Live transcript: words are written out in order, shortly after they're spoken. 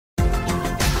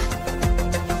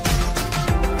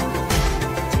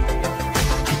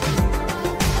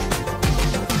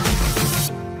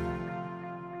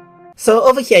So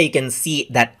over here you can see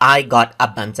that I got a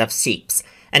bunch of shapes.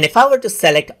 And if I were to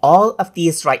select all of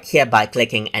these right here by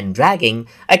clicking and dragging,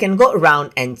 I can go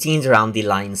around and change around the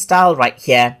line style right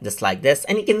here, just like this.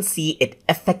 And you can see it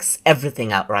affects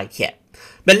everything out right here.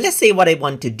 But let's say what I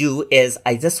want to do is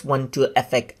I just want to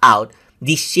affect out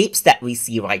the shapes that we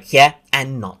see right here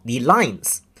and not the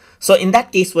lines. So in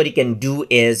that case, what you can do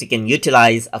is you can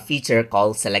utilize a feature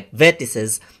called Select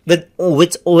Vertices,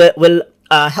 which will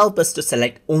help us to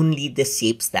select only the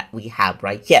shapes that we have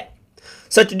right here.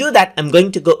 So to do that, I'm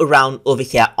going to go around over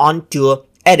here onto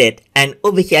Edit, and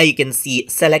over here you can see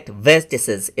Select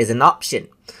Vertices is an option.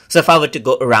 So if I were to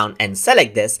go around and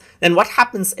select this, then what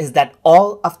happens is that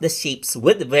all of the shapes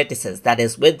with vertices, that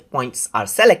is with points, are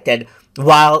selected,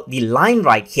 while the line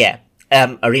right here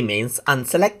remains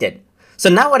unselected. So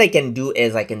now what I can do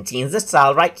is I can change the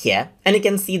style right here, and you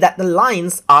can see that the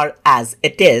lines are as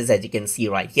it is, as you can see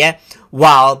right here,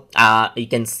 while you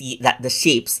can see that the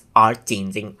shapes are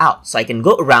changing out. So I can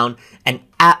go around and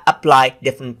apply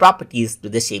different properties to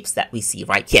the shapes that we see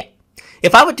right here.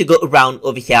 If I were to go around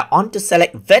over here onto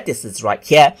Select Vertices right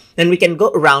here, then we can go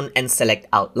around and select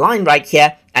out line right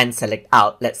here and select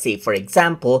out, let's say for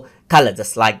example, color,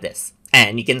 just like this.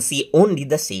 And you can see only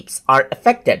the shapes are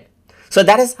affected. So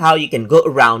that is how you can go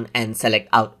around and select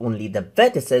out only the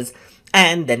vertices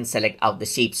and then select out the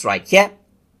shapes right here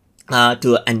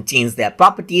and change their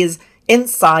properties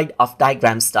inside of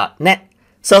diagrams.net.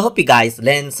 So I hope you guys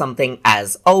learned something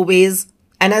as always.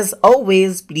 And as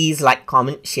always, please like,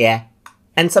 comment, share,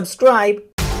 and subscribe.